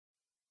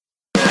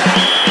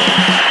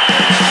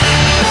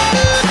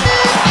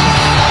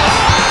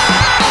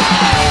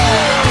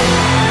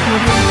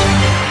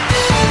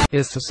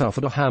Issah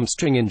suffered a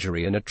hamstring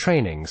injury in a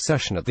training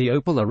session at the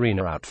Opel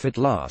Arena outfit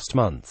last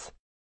month.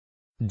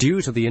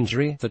 Due to the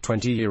injury, the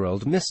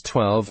 20-year-old missed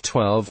 12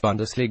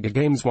 Bundesliga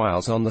games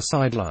whilst on the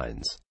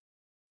sidelines.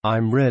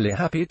 "I'm really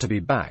happy to be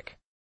back.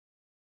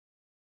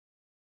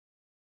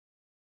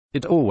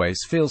 It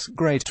always feels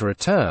great to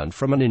return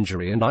from an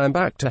injury and I am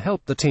back to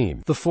help the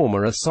team," the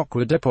former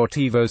Soccer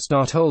Deportivo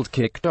star told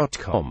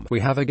Kick.com. "We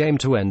have a game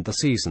to end the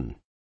season.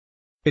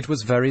 It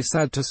was very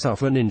sad to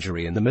suffer an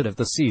injury in the mid of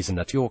the season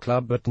at your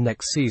club, but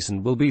next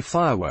season will be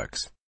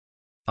fireworks.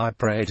 I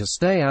pray to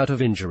stay out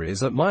of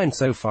injuries at mine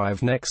so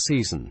 5 next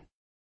season."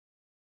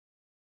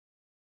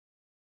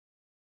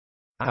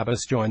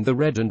 Abass joined the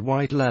Red and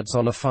White lads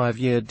on a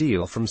 5-year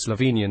deal from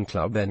Slovenian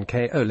club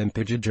NK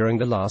Olimpija during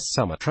the last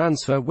summer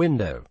transfer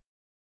window.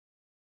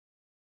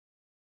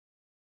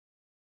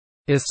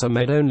 Issah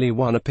made only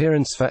one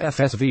appearance for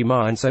FSV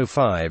Mainz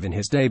 05 in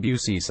his debut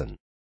season.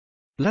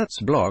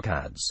 Let's block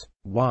ads.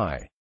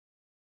 Why?